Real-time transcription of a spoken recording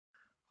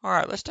All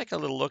right, let's take a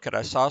little look at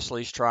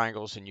isosceles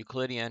triangles in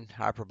Euclidean,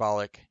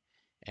 hyperbolic,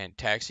 and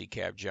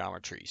taxicab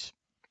geometries.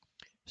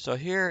 So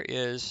here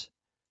is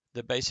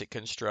the basic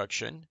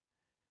construction.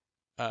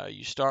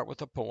 You start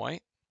with a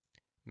point,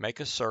 make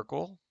a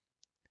circle,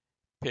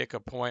 pick a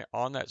point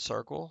on that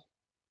circle,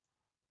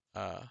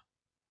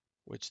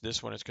 which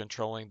this one is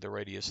controlling the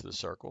radius of the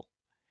circle,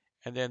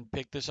 and then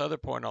pick this other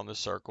point on the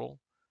circle,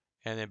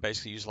 and then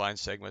basically use line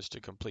segments to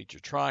complete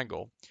your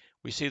triangle.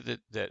 We see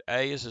that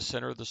A is the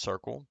center of the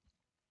circle,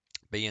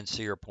 B and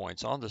C are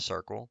points on the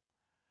circle,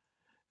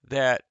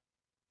 that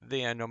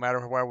then no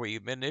matter where we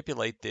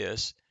manipulate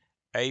this,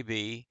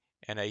 AB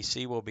and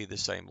AC will be the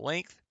same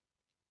length,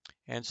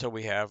 and so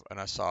we have an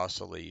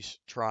isosceles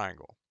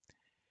triangle.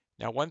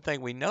 Now, one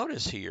thing we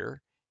notice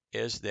here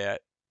is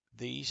that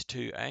these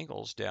two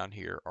angles down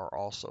here are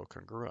also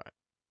congruent.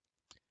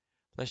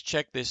 Let's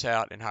check this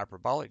out in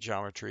hyperbolic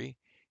geometry.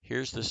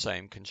 Here's the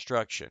same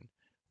construction.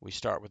 We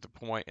start with the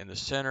point in the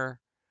center.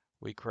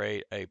 We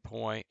create a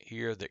point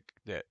here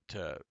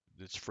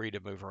that's free to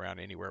move around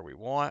anywhere we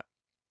want.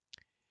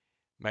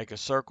 Make a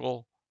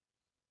circle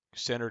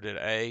centered at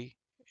A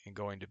and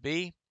going to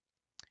B,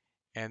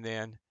 and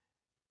then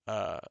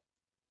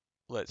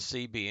let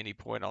C be any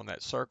point on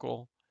that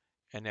circle.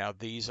 And now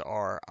these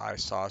are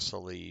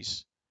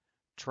isosceles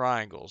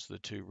triangles. The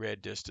two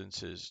red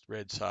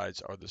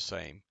sides are the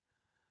same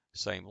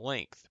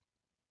length.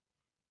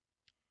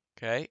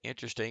 Okay,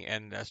 interesting.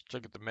 And let's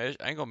look at the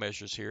angle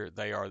measures here.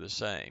 They are the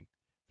same.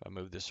 If I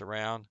move this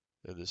around,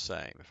 they're the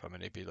same. If I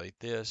manipulate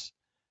this,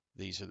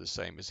 these are the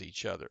same as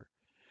each other.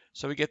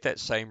 So we get that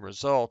same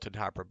result in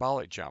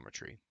hyperbolic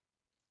geometry.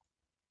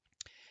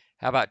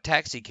 How about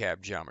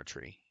taxicab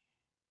geometry?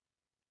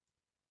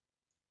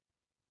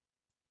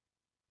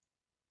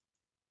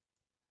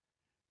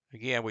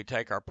 Again, we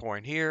take our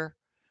point here,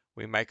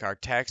 we make our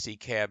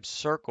taxicab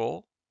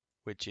circle,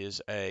 which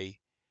is a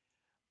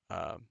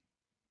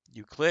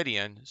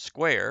Euclidean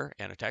square,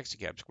 and a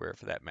taxicab square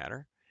for that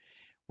matter.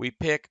 We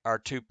pick our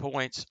 2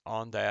 points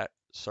on that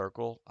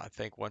circle. I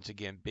think once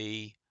again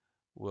B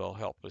will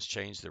help us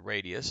change the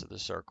radius of the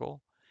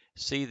circle.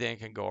 C then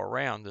can go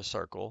around the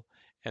circle,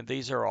 and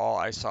these are all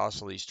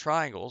isosceles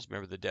triangles.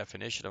 Remember, the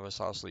definition of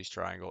isosceles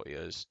triangle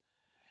is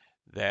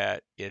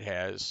that it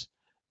has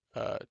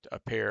a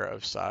pair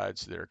of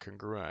sides that are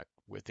congruent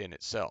within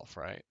itself,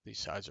 right? These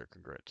sides are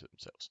congruent to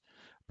themselves.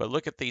 But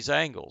look at these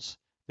angles.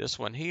 This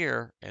one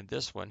here and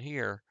this one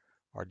here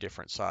are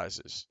different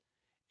sizes.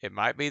 It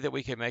might be that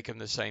we can make them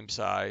the same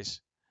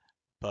size,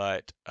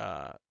 but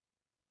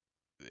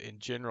in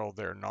general,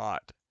 they're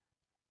not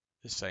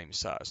the same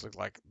size. Look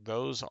like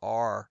those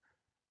are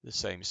the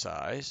same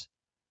size,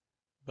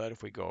 but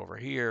if we go over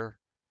here,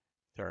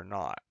 they're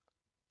not.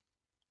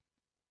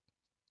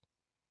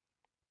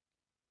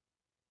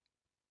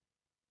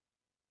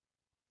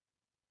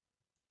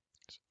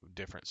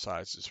 Different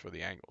sizes for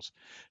the angles.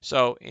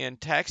 So in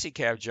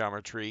taxicab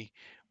geometry,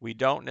 we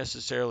don't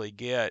necessarily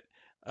get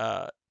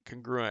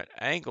congruent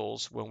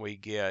angles when we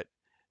get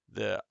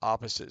the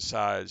opposite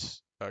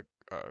sides,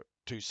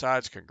 two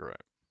sides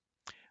congruent.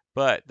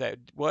 But that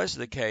was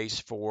the case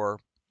for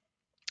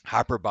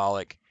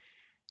hyperbolic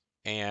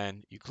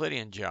and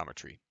Euclidean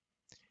geometry.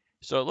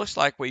 So it looks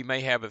like we may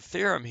have a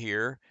theorem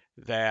here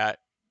that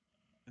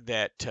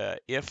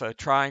if a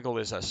triangle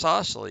is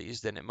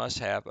isosceles, then it must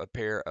have a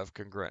pair of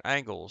congruent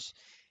angles.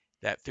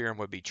 That theorem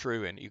would be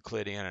true in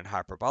Euclidean and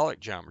hyperbolic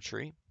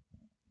geometry.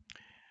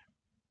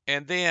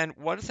 And then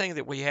one thing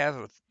that we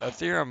have a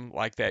theorem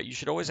like that, you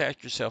should always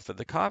ask yourself if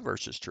the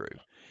converse is true.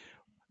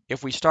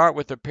 If we start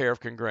with a pair of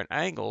congruent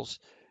angles,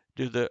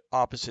 do the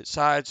opposite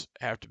sides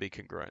have to be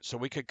congruent? So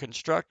we could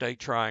construct a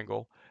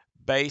triangle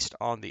based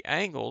on the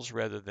angles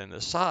rather than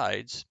the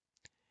sides,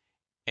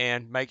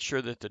 and make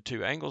sure that the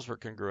two angles were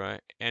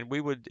congruent, and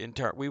we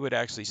would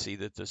actually see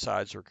that the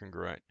sides are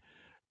congruent,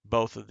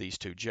 both of these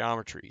two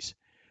geometries.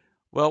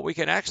 Well, we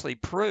can actually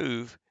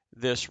prove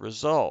this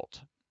result,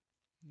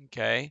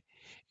 okay?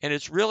 And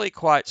it's really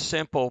quite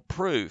simple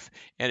proof,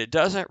 and it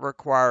doesn't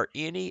require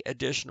any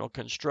additional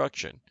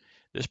construction.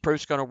 This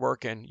proof's going to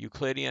work in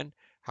Euclidean,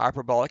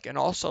 hyperbolic, and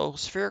also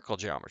spherical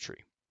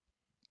geometry,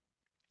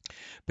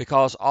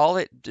 because all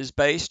it is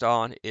based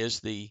on is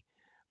the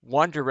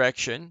one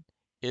direction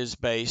is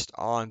based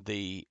on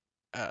the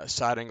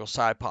side angle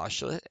side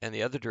postulate, and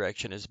the other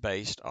direction is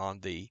based on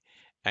the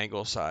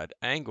angle side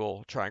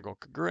angle triangle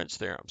congruence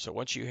theorem. So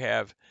once you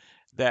have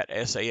that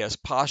SAS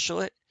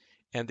postulate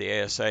and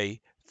the ASA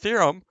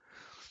theorem,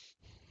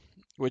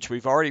 which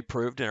we've already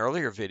proved in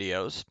earlier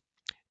videos,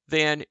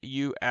 then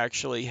you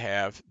actually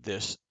have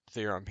this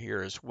theorem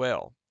here as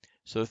well.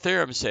 So the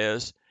theorem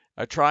says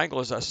a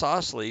triangle is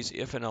isosceles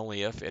if and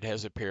only if it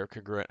has a pair of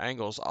congruent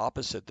angles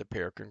opposite the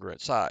pair of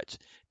congruent sides.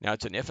 Now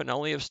it's an if and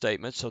only if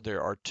statement, so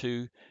there are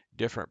two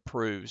different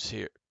proofs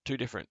here, two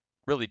different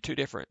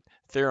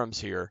theorems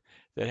here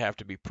that have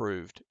to be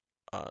proved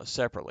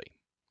separately.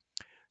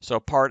 So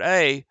part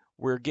A,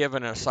 we're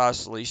given an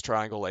isosceles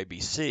triangle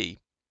ABC.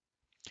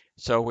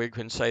 So we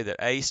can say that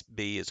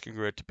AB is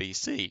congruent to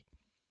BC.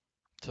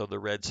 So the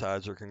red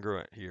sides are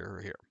congruent here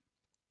or here.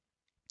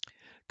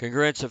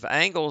 Congruence of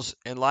angles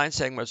and line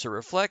segments are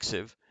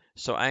reflexive,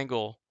 so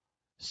angle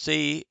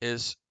C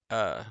is,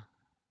 let's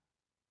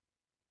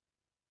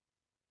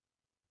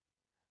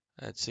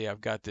see, I've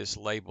got this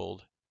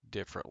labeled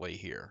differently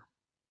here.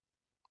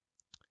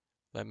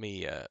 Let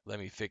me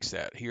fix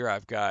that. Here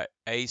I've got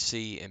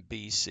AC and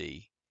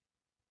BC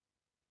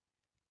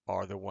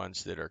are the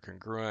ones that are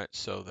congruent,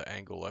 so the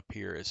angle up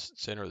here is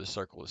center of the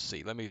circle is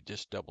C. Let me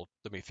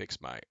fix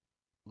my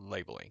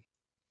labeling.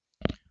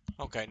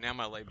 Okay, now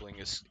my labeling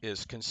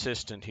is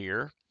consistent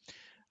here.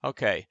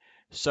 Okay,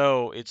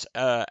 so it's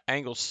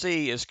angle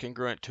C is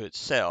congruent to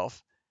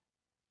itself.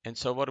 And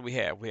so what do we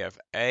have? We have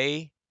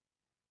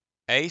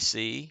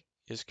AC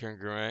is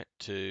congruent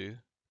to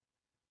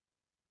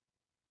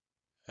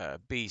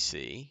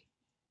BC.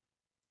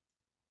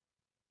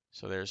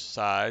 So there's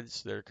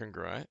sides that are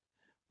congruent.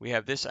 We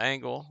have this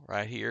angle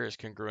right here is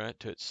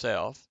congruent to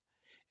itself.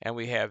 And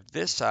we have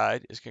this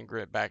side is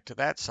congruent back to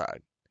that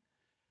side.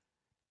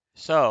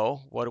 So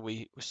what do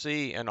we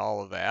see in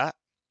all of that?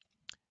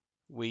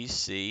 We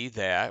see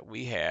that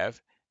we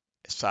have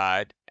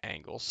side,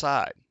 angle,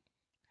 side.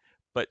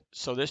 But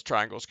so this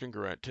triangle is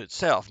congruent to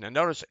itself. Now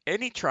notice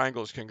any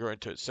triangle is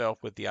congruent to itself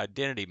with the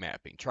identity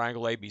mapping.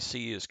 Triangle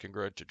ABC is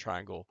congruent to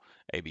triangle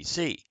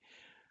ABC.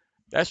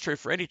 That's true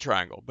for any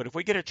triangle. But if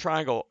we get a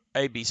triangle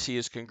ABC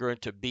is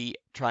congruent to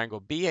triangle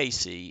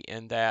BAC,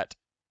 in that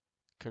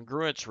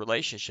congruence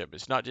relationship,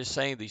 it's not just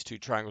saying these two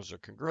triangles are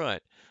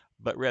congruent,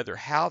 but rather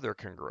how they're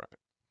congruent,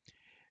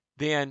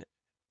 then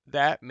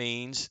that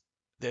means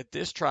that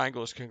this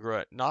triangle is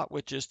congruent not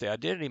with just the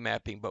identity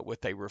mapping, but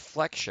with a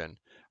reflection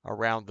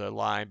around the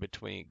line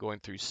between going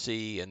through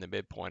C and the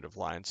midpoint of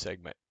line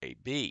segment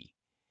AB.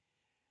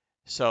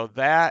 So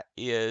that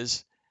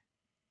is,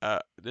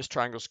 this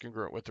triangle is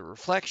congruent with the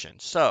reflection.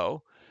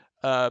 So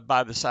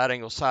by the side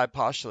angle side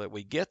postulate,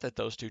 we get that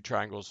those two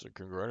triangles are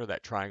congruent, or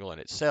that triangle in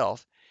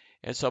itself.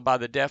 And so by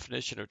the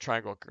definition of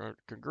triangle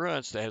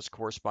congruence, that has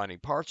corresponding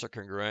parts are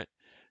congruent.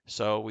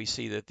 So we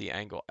see that the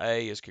angle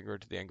A is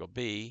congruent to the angle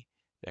B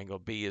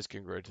is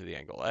congruent to the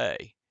angle A.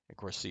 Of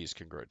course, C is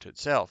congruent to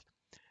itself.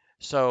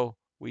 So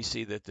we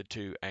see that the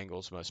two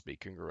angles must be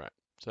congruent.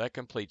 So that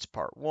completes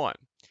part one.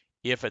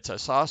 If it's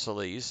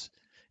isosceles,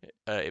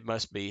 it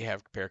must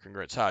have pair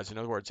congruent sides. In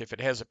other words, if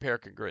it has a pair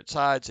congruent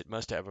sides, it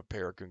must have a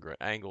pair of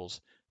congruent angles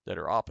that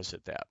are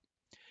opposite that.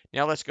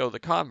 Now let's go to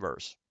the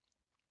converse.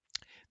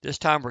 This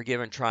time we're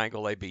given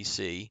triangle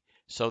ABC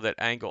so that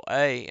angle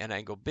A and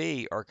angle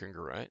B are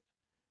congruent.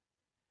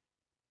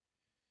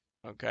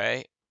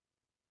 Okay.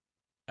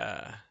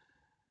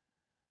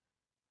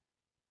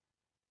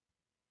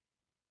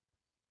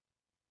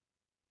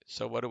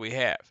 So what do we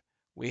have?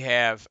 We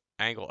have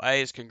angle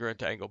A is congruent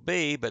to angle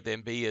B, but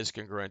then B is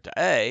congruent to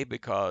A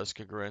because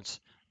congruence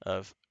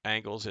of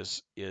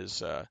angles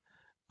is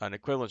an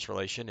equivalence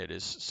relation. It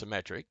is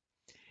symmetric.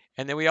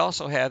 And then we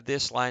also have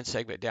this line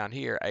segment down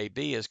here.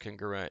 AB is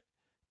congruent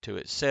to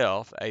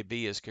itself.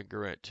 AB is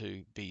congruent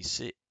to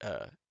BC.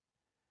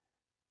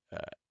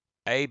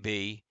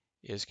 AB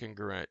is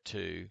congruent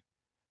to,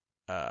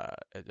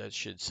 that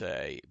should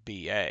say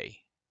BA.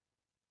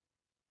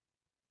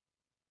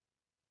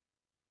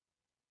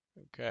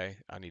 Okay,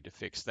 I need to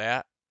fix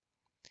that.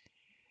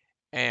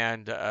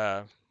 And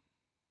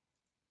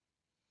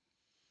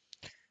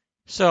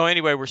so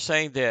anyway, we're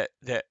saying that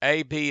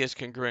AB is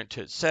congruent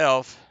to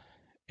itself,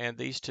 and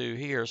these two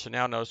here. So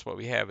now notice what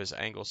we have is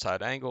angle,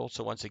 side, angle.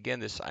 So once again,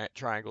 this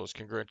triangle is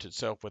congruent to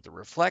itself with a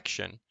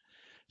reflection.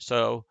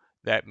 So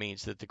that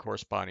means that the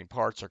corresponding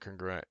parts are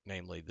congruent,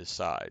 namely the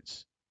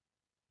sides.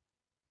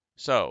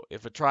 So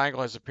if a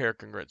triangle has a pair of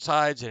congruent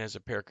sides, it has a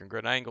pair of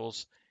congruent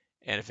angles.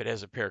 And if it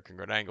has a pair of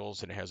congruent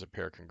angles and it has a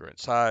pair of congruent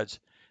sides,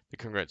 the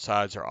congruent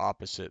sides are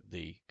opposite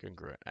the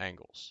congruent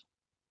angles.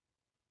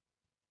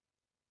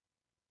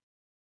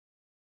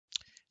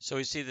 So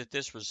we see that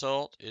this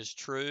result is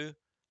true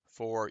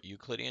for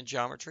Euclidean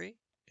geometry.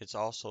 It's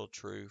also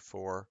true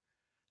for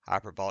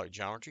hyperbolic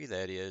geometry.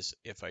 That is,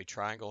 if a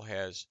triangle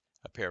has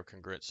a pair of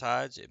congruent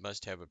sides, it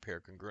must have a pair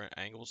of congruent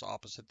angles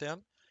opposite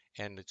them.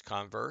 And its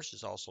converse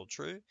is also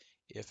true.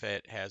 If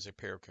it has a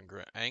pair of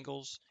congruent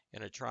angles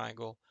in a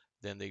triangle,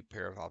 then the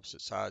pair of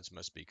opposite sides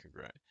must be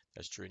congruent.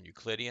 That's true in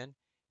Euclidean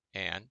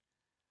and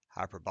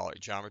hyperbolic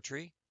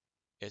geometry.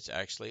 It's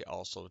actually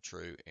also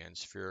true in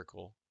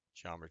spherical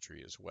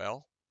geometry as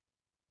well.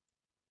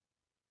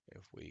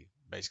 If we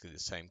basically the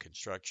same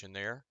construction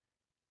there,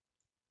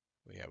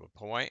 we have a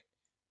point,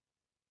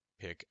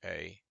 pick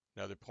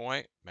another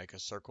point, make a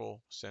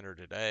circle centered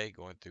at A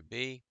going through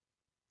B,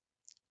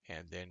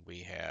 and then we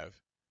have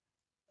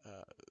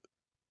uh,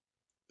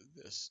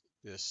 this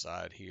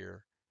side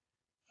here.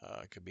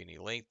 It could be any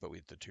length, but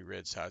the two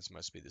red sides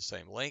must be the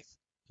same length.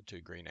 The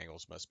two green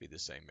angles must be the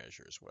same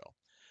measure as well.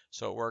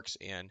 So it works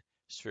in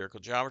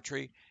spherical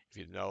geometry. If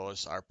you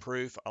notice, our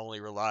proof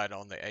only relied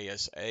on the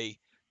ASA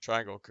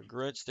triangle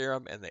congruence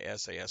theorem and the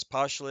SAS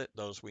postulate.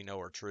 Those we know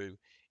are true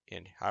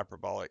in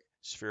hyperbolic,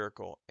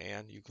 spherical,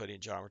 and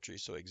Euclidean geometry.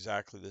 So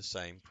exactly the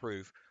same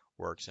proof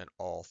works in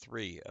all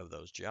three of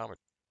those geometries.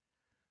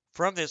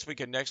 From this, we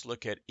can next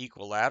look at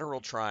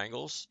equilateral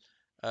triangles.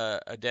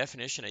 A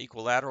definition of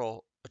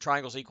equilateral, a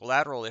triangle is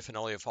equilateral if and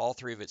only if all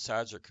three of its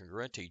sides are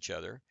congruent to each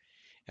other.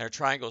 And a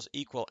triangle is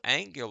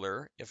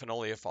equiangular if and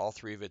only if all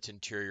three of its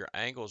interior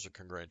angles are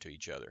congruent to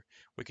each other.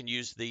 We can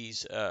use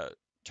these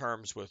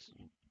terms with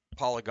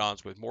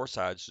polygons with more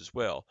sides as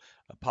well.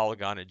 A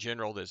polygon in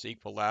general is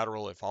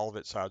equilateral if all of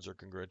its sides are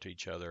congruent to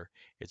each other.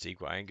 It's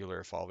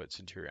equiangular if all of its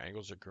interior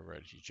angles are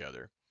congruent to each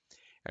other.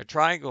 A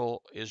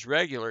triangle is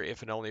regular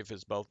if and only if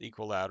it's both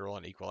equilateral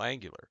and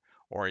equiangular.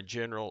 Or in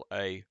general,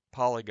 a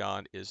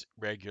polygon is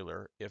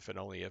regular if and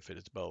only if it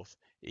is both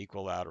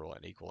equilateral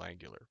and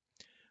equiangular.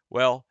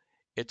 Well,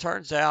 it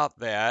turns out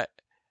that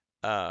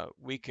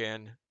we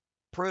can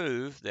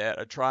prove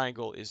that a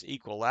triangle is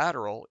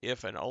equilateral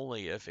if and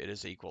only if it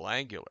is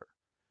equiangular.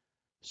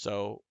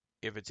 So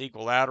if it's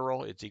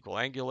equilateral, it's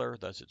equiangular,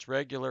 thus it's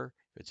regular.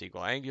 If it's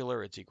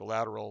equiangular, it's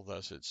equilateral,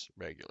 thus it's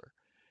regular.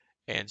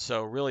 And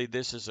so really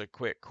this is a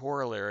quick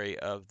corollary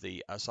of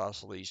the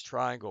isosceles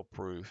triangle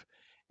proof,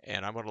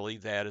 and I'm going to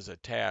leave that as a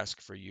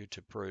task for you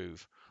to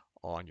prove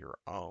on your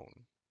own.